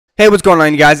Hey, what's going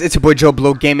on, you guys? It's your boy Joe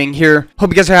Blow Gaming here. Hope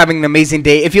you guys are having an amazing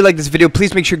day. If you like this video,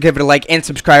 please make sure to give it a like and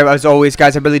subscribe. As always,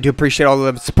 guys, I really do appreciate all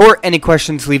the support. Any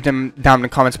questions, leave them down in the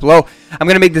comments below. I'm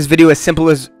going to make this video as simple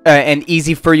as and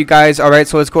easy for you guys. Alright,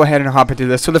 so let's go ahead and hop into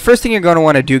this. So the first thing you're going to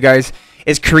want to do, guys,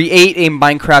 is create a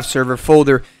Minecraft server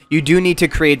folder. You do need to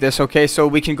create this, okay? So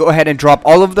we can go ahead and drop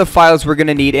all of the files we're going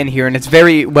to need in here, and it's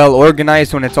very well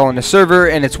organized when it's all in the server,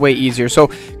 and it's way easier. So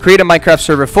create a Minecraft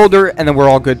server folder, and then we're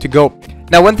all good to go.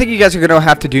 Now, one thing you guys are going to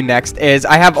have to do next is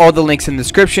I have all the links in the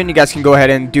description. You guys can go ahead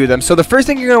and do them. So the first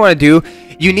thing you're going to want to do,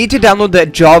 you need to download the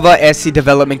Java SC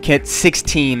Development Kit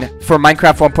 16 for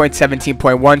Minecraft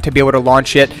 1.17.1 to be able to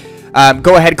launch it.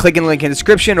 Go ahead, click in the link in the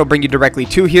description. It'll bring you directly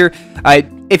to here.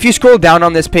 If you scroll down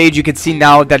on this page, you can see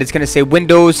now that it's going to say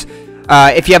Windows.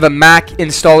 If you have a Mac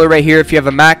installer right here, if you have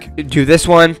a Mac, do this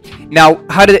one. Now,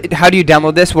 how do you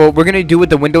download this? Well, we're going to do with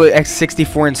the Windows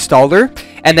X64 Installer,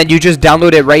 and then you just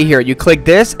download it right here. You click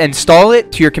this, install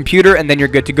it to your computer, and then you're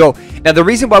good to go. Now, the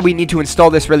reason why we need to install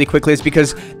this really quickly is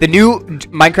because the new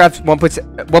Minecraft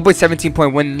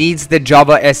 1.17.1 needs the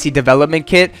Java SC Development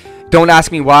Kit. Don't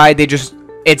ask me why.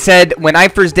 It said, when I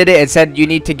first did it, it said you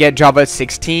need to get Java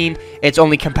 16. It's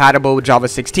only compatible with Java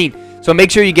 16. So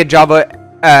make sure you get Java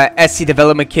SC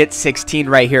Development Kit 16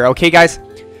 right here. Okay, guys?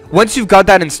 Once you've got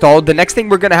that installed, the next thing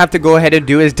we're going to have to go ahead and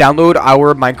do is download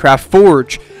our Minecraft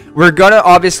Forge. We're going to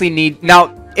obviously need...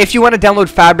 Now, if you want to download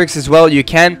fabrics as well, you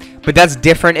can. But that's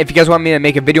different. If you guys want me to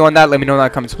make a video on that, let me know in the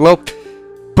comments below.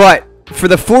 But... for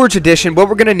the Forge edition, what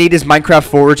we're going to need is Minecraft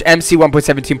Forge MC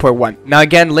 1.17.1. Now,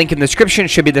 again, link in the description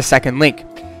should be the second link.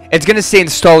 It's going to say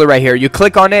installer right here. You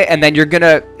click on it, and then you're going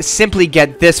to simply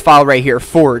get this file right here,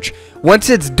 Forge. Once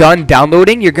it's done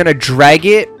downloading, you're going to drag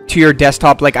it to your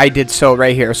desktop like I did so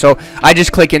right here. So I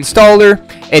just click installer,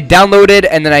 it downloaded,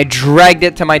 and then I dragged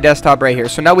it to my desktop right here.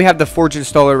 So now we have the Forge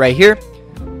installer right here.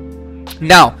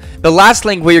 Now, the last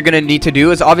link what you're going to need to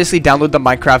do is obviously download the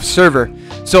Minecraft server.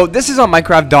 So this is on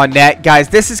Minecraft.net. Guys,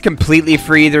 this is completely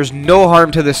free. There's no harm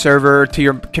to the server, to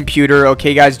your computer.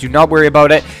 Okay, guys, do not worry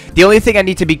about it. The only thing I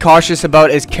need to be cautious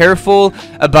about is careful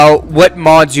about what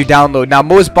mods you download. Now,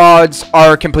 most mods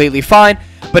are completely fine.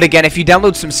 But again, if you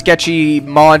download some sketchy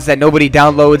mods that nobody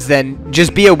downloads, then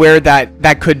just be aware that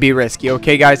that could be risky.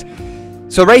 Okay, guys?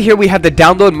 So right here, we have the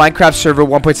download Minecraft server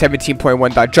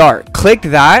 1.17.1.jar. Click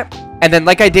that. And then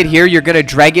like I did here, you're going to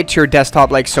drag it to your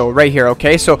desktop like so, right here,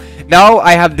 okay? So now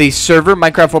I have the server,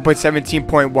 Minecraft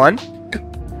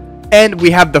 1.17.1, and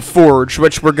we have the Forge,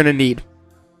 which we're going to need.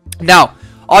 Now,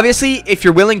 obviously, if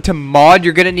you're willing to mod,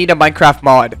 you're going to need a Minecraft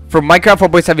mod for Minecraft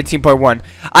 1.17.1.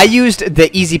 I used the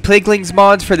Easy Plaglings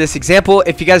mods for this example.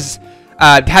 If you guys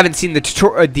haven't seen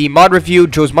the mod review,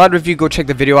 Joe's mod review, go check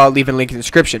the video out, leave a link in the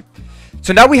description.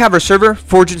 So now we have our server,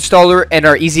 Forge installer, and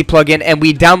our easy plugin, and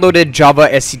we downloaded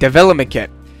Java SC Development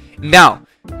Kit. Now,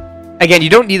 again, you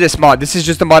don't need this mod. This is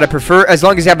just the mod I prefer. As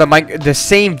long as you have the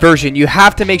same version, you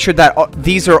have to make sure that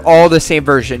these are all the same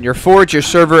version. Your Forge, your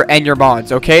server, and your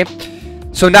mods, okay?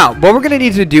 So now, what we're going to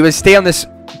need to do is stay on this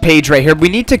page right here. We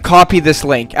need to copy this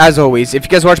link, as always. If you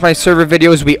guys watch my server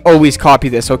videos, we always copy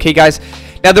this, okay, guys?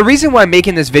 Now, the reason why I'm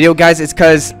making this video, guys, is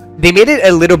because they made it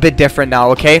a little bit different now,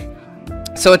 okay?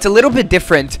 So it's a little bit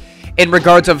different in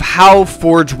regards of how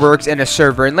Forge works in a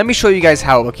server. And let me show you guys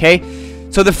how, okay?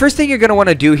 So the first thing you're going to want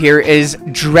to do here is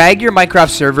drag your Minecraft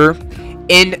server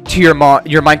into your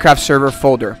Minecraft server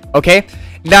folder, okay?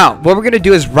 Now, what we're going to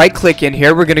do is right-click in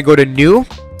here. We're going to go to New,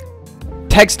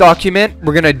 Text Document.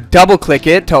 We're going to double-click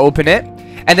it to open it.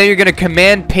 And then you're going to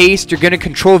Command-Paste. You're going to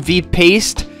Control-V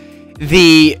paste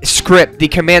the script, the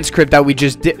command script that we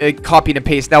just copied and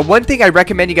pasted. Now, one thing I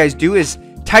recommend you guys do is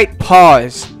type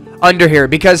pause under here,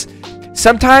 because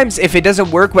sometimes if it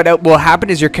doesn't work, what will happen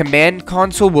is your command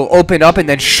console will open up and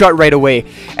then shut right away.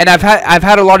 And I've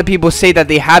had a lot of people say that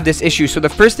they have this issue. So the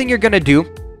first thing you're gonna do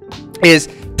is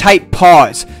type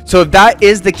pause. So if that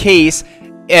is the case,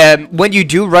 when you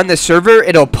do run the server,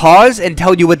 it'll pause and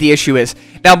tell you what the issue is.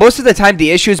 Now, most of the time the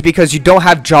issue is because you don't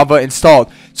have Java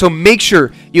installed. So make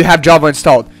sure you have Java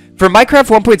installed. For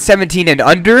Minecraft 1.17 and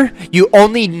under, you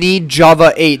only need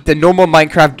Java 8, the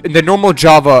normal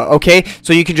Java, okay?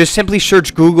 So you can just simply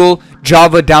search Google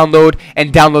Java download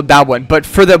and download that one. But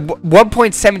for the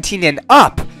 1.17 and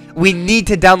up, we need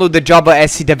to download the Java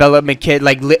SC Development Kit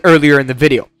like earlier in the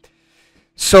video.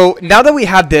 So now that we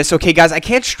have this, okay, guys, I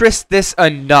can't stress this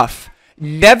enough.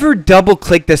 Never double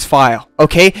click this file,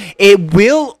 okay? It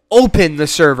will open the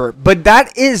server, but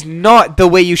that is not the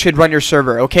way you should run your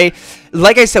server, okay?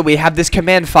 Like I said, we have this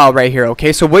command file right here,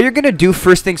 okay? So what you're going to do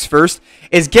first things first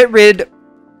is get rid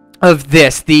of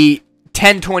this, the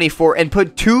 1024, and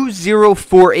put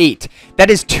 2048. That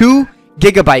is 2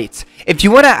 gigabytes. If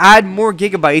you want to add more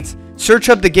gigabytes, search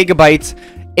up the gigabytes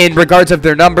in regards of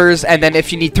their numbers, and then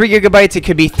if you need 3 gigabytes, it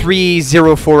could be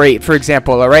 3048, for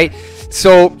example. All right,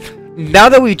 so now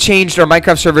that we've changed our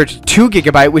Minecraft server to 2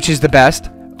 gigabyte, which is the best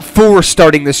for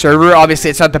starting the server, obviously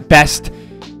it's not the best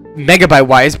megabyte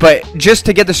wise, but just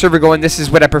to get the server going, this is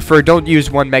what I prefer. Don't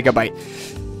use 1 megabyte.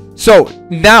 So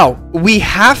now we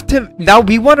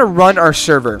want to run our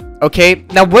server. Okay,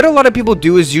 now what a lot of people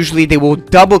do is usually they will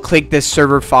double click this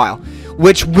server file,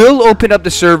 which will open up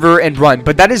the server and run,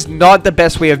 but that is not the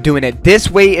best way of doing it. This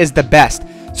way is the best.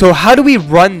 So how do we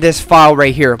run this file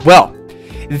right here? Well,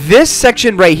 this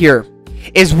section right here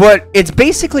is what it's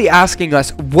basically asking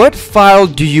us. What file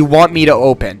do you want me to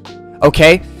open?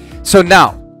 Okay, so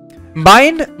now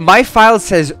my file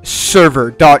says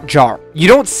server.jar. You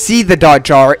don't see the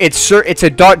 .jar. It's a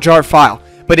 .jar file,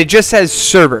 but it just says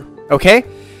server. Okay,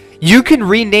 you can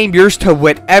rename yours to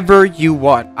whatever you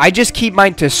want. I just keep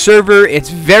mine to server. It's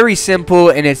very simple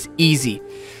and it's easy.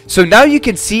 So now you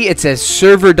can see it says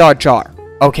server.jar.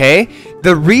 Okay,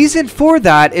 the reason for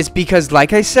that is because,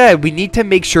 like I said, we need to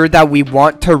make sure that we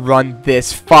want to run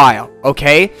this file.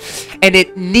 Okay, and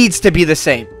it needs to be the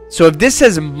same. So if this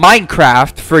says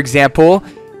Minecraft, for example,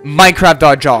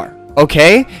 Minecraft.jar,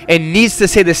 okay, it needs to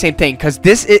say the same thing, because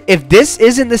if this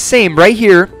isn't the same right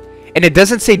here and it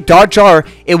doesn't say .jar,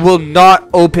 it will not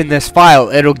open this file.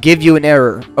 It'll give you an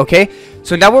error. Okay,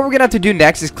 so now what we're gonna have to do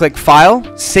next is click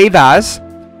File, Save As.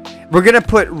 We're gonna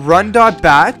put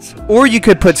run.bat, or you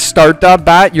could put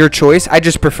start.bat, your choice. I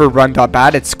just prefer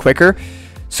run.bat, it's quicker.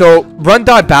 So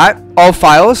run.bat, all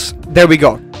files, there we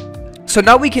go. So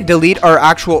now we can delete our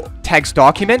actual text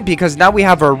document, because now we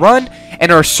have our run and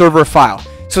our server file.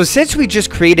 So since we just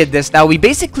created this, now we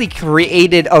basically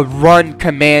created a run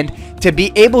command to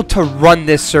be able to run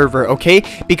this server, okay?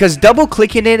 Because double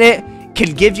clicking in it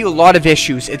can give you a lot of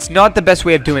issues. It's not the best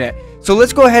way of doing it. So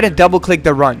let's go ahead and double click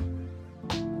the run.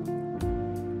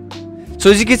 So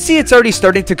as you can see, it's already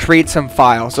starting to create some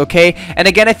files, okay? And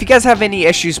again, if you guys have any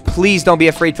issues, please don't be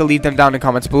afraid to leave them down in the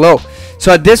comments below.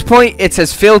 So at this point, it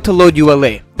says fail to load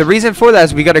ULA. The reason for that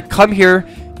is we got to come here,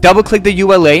 double click the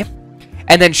ULA,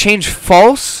 and then change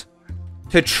false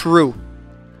to true.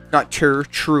 Not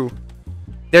true.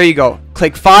 There you go.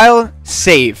 Click File,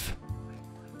 Save.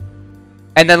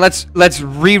 And then let's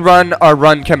rerun our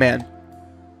run command.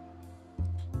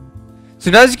 So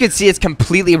now as you can see, it's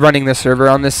completely running the server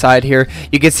on this side here.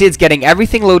 You can see it's getting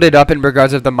everything loaded up in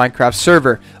regards of the Minecraft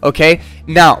server. Okay,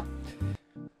 now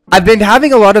I've been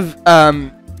having a lot of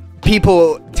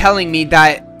people telling me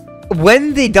that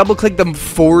when they double click the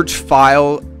forge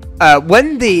file,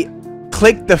 when they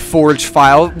click the forge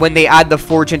file, when they add the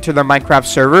forge into their Minecraft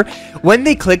server, when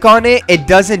they click on it, it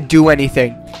doesn't do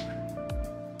anything.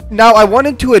 Now I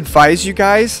wanted to advise you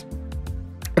guys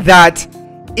that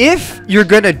if you're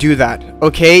gonna do that,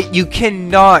 okay, you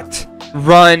can't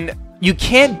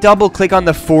double click on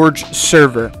the Forge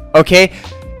server, okay?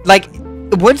 Like,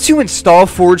 once you install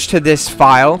Forge to this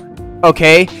file,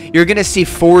 okay, you're gonna see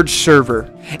Forge server.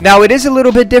 Now, it is a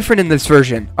little bit different in this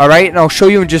version, all right? And I'll show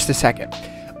you in just a second.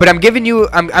 But I'm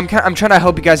trying to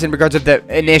help you guys in regards of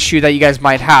an issue that you guys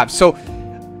might have. So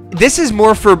this is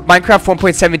more for Minecraft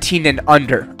 1.17 and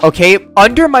under, okay?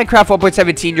 Under Minecraft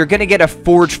 1.17, you're going to get a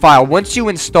Forge file. Once you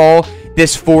install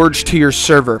this Forge to your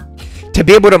server, to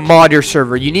be able to mod your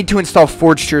server, you need to install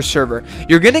Forge to your server.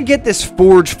 You're going to get this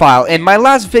Forge file. In my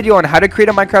last video on how to create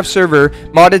a Minecraft server,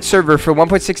 modded server for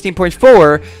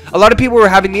 1.16.4, a lot of people were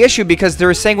having the issue because they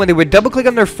were saying when they would double click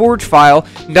on their Forge file,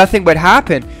 nothing would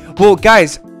happen. Well,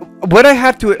 guys, what I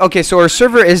have to... Okay, so our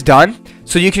server is done.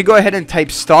 So you can go ahead and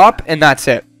type stop, and that's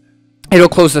it. It'll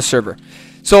close the server.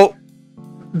 So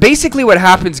basically what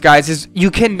happens, guys, is you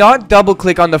cannot double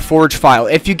click on the Forge file.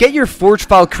 If you get your Forge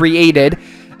file created,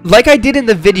 like I did in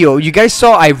the video, you guys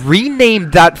saw I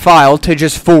renamed that file to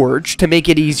just Forge to make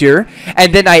it easier,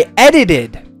 and then I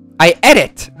edit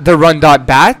the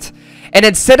run.bat, and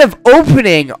instead of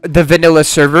opening the vanilla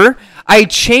server, I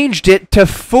changed it to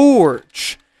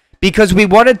Forge because we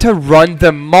wanted to run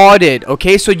the modded.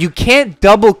 Okay, so you can't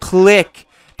double click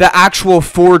the actual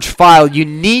Forge file. You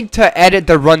need to edit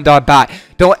the run.bat.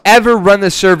 Don't ever run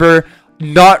the server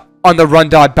not on the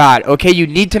run.bat, okay? You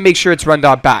need to make sure it's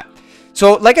run.bat.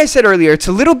 So like I said earlier, it's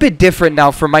a little bit different now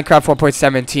for Minecraft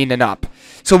 1.17 and up.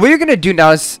 So what you're going to do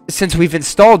now is, since we've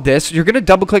installed this, you're going to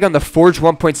double click on the Forge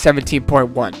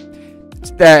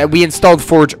 1.17.1. We installed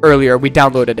Forge earlier. We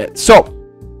downloaded it. So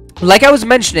like I was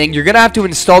mentioning, you're going to have to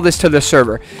install this to the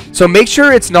server. So make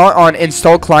sure it's not on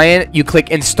install client. You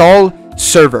click install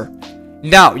server.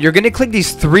 Now you're going to click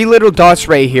these 3 little dots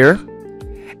right here,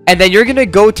 And then you're gonna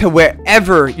go to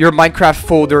wherever your Minecraft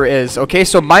folder is, okay?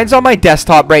 So mine's on my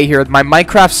desktop right here, my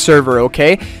Minecraft server,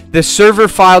 okay? The server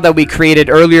file that we created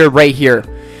earlier right here.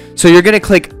 So you're gonna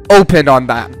click open on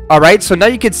that. All right, so now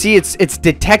you can see it's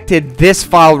detected this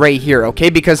file right here, okay?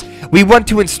 Because we want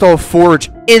to install Forge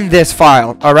in this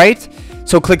file. All right,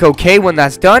 so click OK when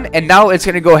that's done, and now it's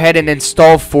gonna go ahead and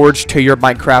install Forge to your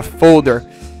Minecraft folder.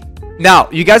 Now,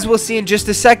 you guys will see in just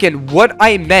a second what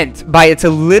I meant by it's a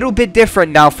little bit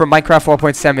different now from Minecraft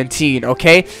 1.17,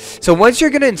 okay? So once you're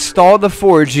going to install the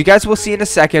Forge, you guys will see in a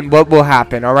second what will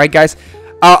happen, alright guys?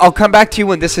 I'll come back to you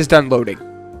when this is done loading.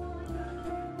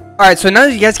 Alright, so now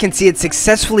you guys can see it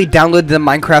successfully downloaded the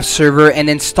Minecraft server and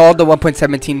installed the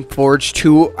 1.17 Forge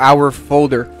to our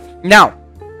folder. Now,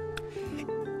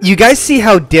 you guys see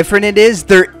how different it is?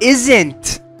 There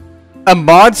isn't a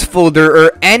mods folder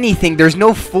or anything. There's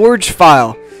no Forge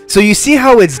file. So you see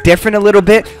how it's different a little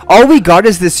bit? All we got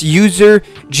is this user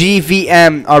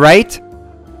GVM, alright?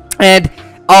 And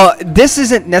this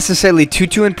isn't necessarily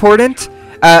too important.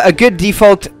 A good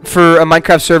default for a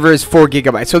Minecraft server is 4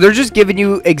 gigabytes. So they're just giving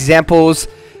you examples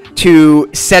to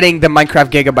setting the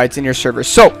Minecraft gigabytes in your server.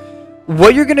 So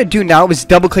what you're gonna do now is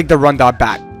double click the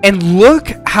run.bat and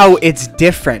look how it's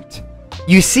different.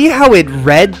 You see how it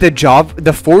read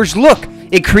the Forge? Look,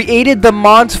 it created the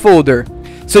mods folder.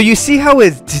 So you see how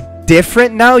it's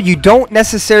different now? You don't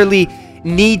necessarily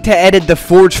need to edit the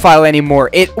Forge file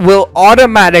anymore. It will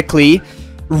automatically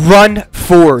run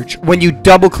Forge when you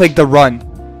double click the run.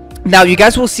 Now you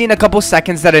guys will see in a couple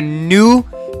seconds that a new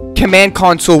command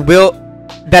console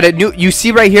you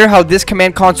see right here how this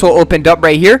command console opened up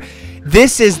right here.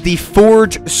 This is the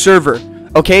Forge server.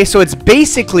 Okay, so it's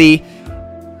basically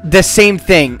the same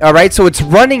thing. All right, so it's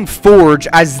running Forge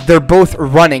as they're both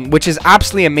running, which is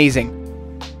absolutely amazing.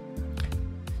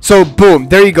 So boom,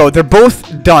 there you go, they're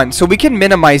both done. So we can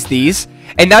minimize these,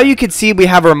 and now you can see we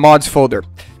have our mods folder.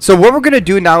 So what we're gonna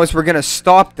do now is we're gonna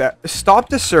stop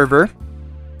the server.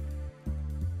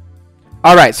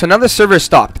 All right, so now the server is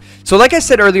stopped. So like I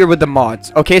said earlier with the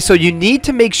mods, okay, so you need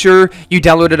to make sure you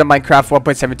downloaded a Minecraft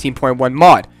 1.17.1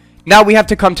 mod. Now we have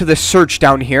to come to the search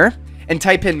down here and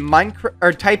type in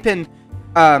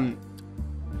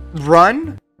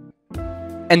run,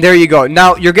 and there you go.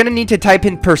 Now you're gonna need to type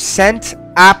in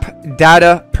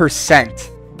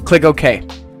 %appdata%. Click OK.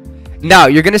 Now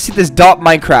you're gonna see this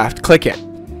 .minecraft. Click it.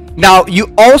 Now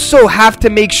you also have to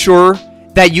make sure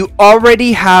that you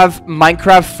already have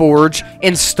Minecraft Forge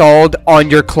installed on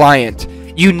your client.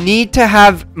 You need to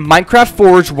have Minecraft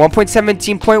Forge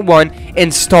 1.17.1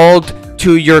 installed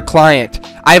to your client.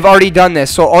 I've already done this.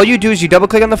 So all you do is you double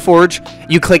click on the Forge,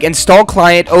 you click install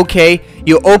client, okay,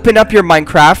 you open up your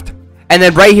Minecraft, and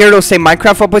then right here it'll say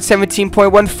Minecraft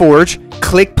 1.17.1 Forge.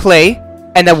 Click play,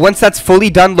 and then once that's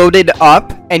fully done, loaded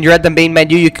up, and you're at the main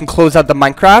menu, you can close out the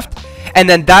Minecraft, and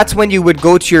then that's when you would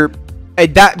go to your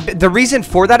the reason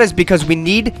for that is because we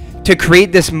need to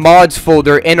create this mods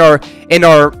folder in our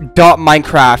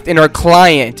 .minecraft in our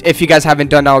client, if you guys haven't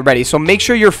done that already. So make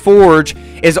sure your Forge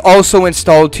is also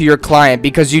installed to your client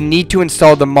because you need to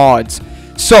install the mods.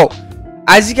 So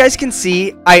as you guys can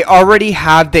see, I already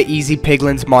have the Easy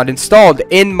Piglins mod installed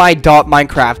in my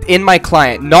 .minecraft in my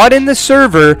client, not in the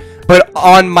server but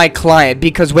on my client,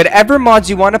 because whatever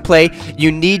mods you want to play,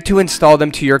 you need to install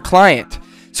them to your client.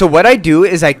 So what I do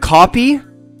is I copy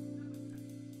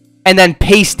and then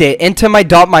paste it into my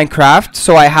 .minecraft,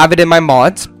 so I have it in my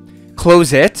mods.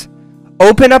 Close it.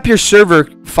 Open up your server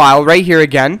file right here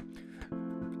again.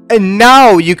 And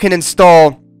now you can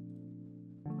install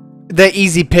the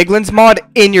Easy Piglins mod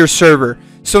in your server.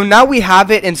 So now we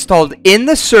have it installed in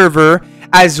the server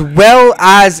as well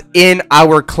as in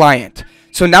our client.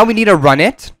 So now we need to run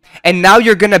it. And now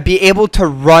you're going to be able to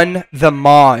run the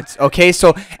mods, okay?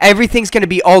 So everything's going to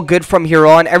be all good from here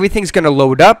on. Everything's going to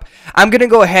load up. I'm going to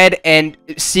go ahead and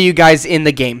see you guys in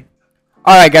the game.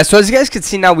 Alright guys, so as you guys can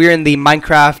see now, we're in the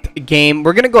Minecraft game.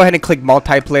 We're going to go ahead and click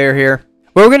multiplayer here.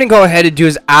 What we're going to go ahead and do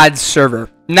is add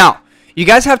server. Now, you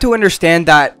guys have to understand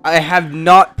that I have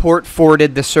not port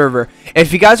forwarded the server.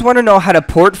 If you guys want to know how to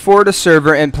port forward a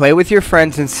server and play with your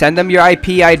friends and send them your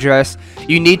IP address,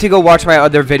 you need to go watch my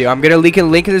other video. I'm going to link a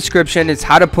link in the description. It's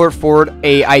how to port forward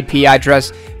a IP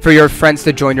address for your friends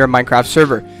to join your Minecraft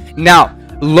server. Now,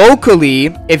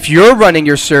 locally, if you're running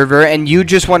your server and you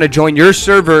just want to join your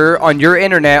server on your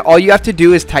internet, all you have to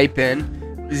do is type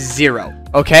in 0,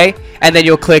 okay? And then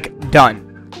you'll click done.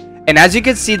 And as you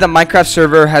can see, the Minecraft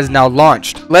server has now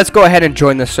launched. Let's go ahead and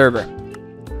join the server.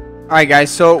 Alright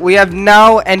guys, so we have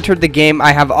now entered the game.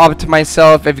 I have opt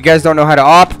myself. If you guys don't know how to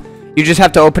opt, you just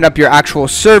have to open up your actual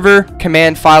server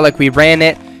command file like we ran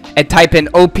it and type in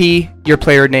op your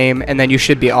player name, and then you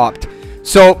should be opt.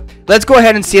 So let's go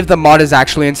ahead and see if the mod is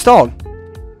actually installed.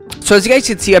 So as you guys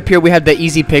can see up here, we have the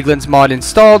Easy Piglins mod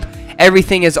installed.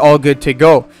 Everything is all good to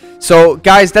go. So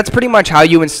guys, that's pretty much how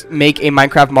you make a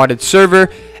Minecraft modded server.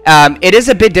 It is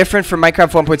a bit different from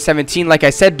Minecraft 1.17, like I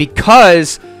said,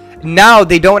 because now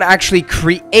they don't actually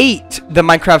create the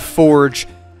Minecraft Forge.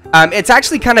 It's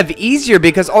actually kind of easier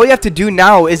because all you have to do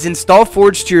now is install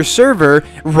Forge to your server,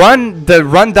 run the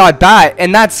run.bat,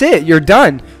 and that's it. You're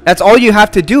done. That's all you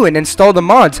have to do, and install the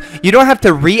mods. You don't have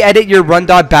to re-edit your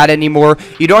run.bat anymore.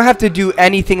 You don't have to do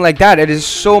anything like that. It is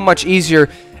so much easier.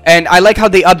 And I like how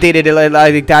they updated it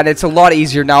like that. It's a lot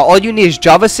easier now. All you need is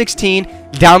Java 16,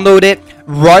 download it,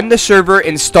 run the server,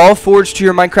 install Forge to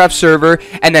your Minecraft server,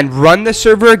 and then run the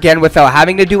server again without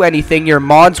having to do anything. Your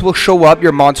mods will show up,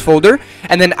 your mods folder,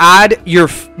 and then add your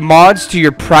mods to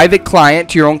your private client,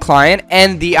 to your own client,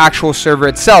 and the actual server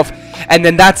itself. And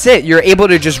then that's it. You're able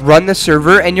to just run the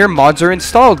server, and your mods are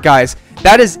installed, guys.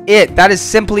 That is it. That is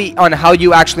simply on how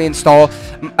you actually install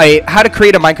how to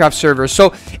create a Minecraft server.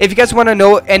 So if you guys want to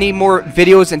know any more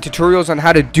videos and tutorials on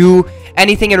how to do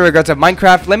anything in regards of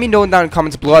Minecraft, let me know down in the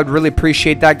comments below. I'd really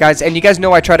appreciate that, guys. And you guys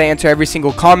know I try to answer every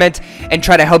single comment and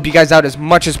try to help you guys out as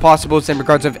much as possible in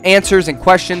regards of answers and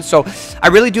questions. So I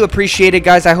really do appreciate it,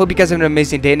 guys. I hope you guys have an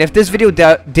amazing day. And if this video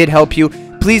did help you,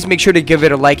 please make sure to give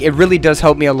it a like. It really does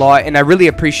help me a lot, and I really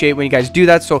appreciate when you guys do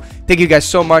that. So thank you guys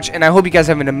so much, and I hope you guys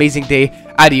have an amazing day.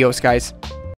 Adios, guys.